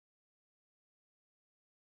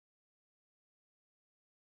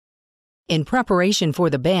In preparation for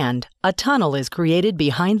the band, a tunnel is created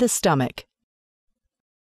behind the stomach.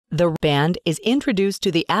 The band is introduced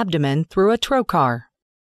to the abdomen through a trocar.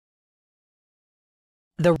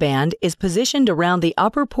 The band is positioned around the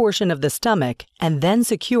upper portion of the stomach and then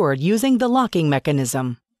secured using the locking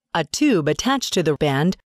mechanism. A tube attached to the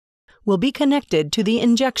band will be connected to the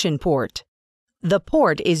injection port. The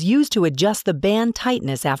port is used to adjust the band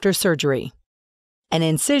tightness after surgery. An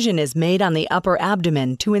incision is made on the upper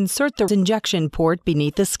abdomen to insert the injection port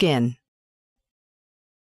beneath the skin.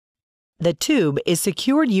 The tube is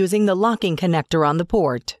secured using the locking connector on the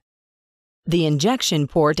port. The injection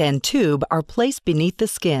port and tube are placed beneath the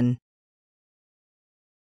skin.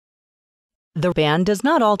 The band does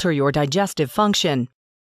not alter your digestive function.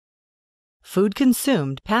 Food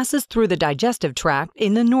consumed passes through the digestive tract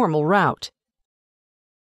in the normal route.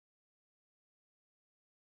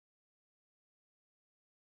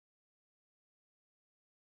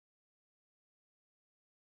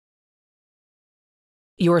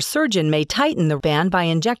 Your surgeon may tighten the band by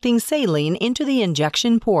injecting saline into the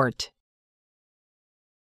injection port.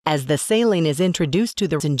 As the saline is introduced to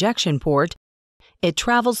the injection port, it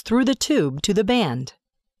travels through the tube to the band.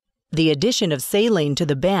 The addition of saline to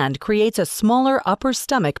the band creates a smaller upper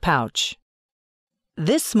stomach pouch.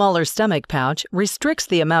 This smaller stomach pouch restricts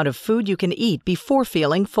the amount of food you can eat before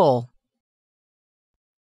feeling full.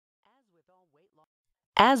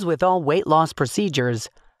 As with all weight loss procedures,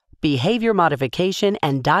 behavior modification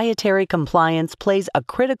and dietary compliance plays a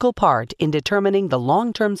critical part in determining the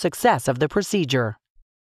long-term success of the procedure.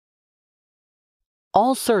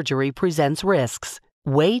 All surgery presents risks.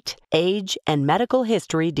 Weight, age, and medical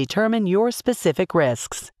history determine your specific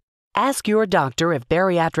risks. Ask your doctor if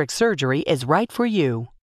bariatric surgery is right for you.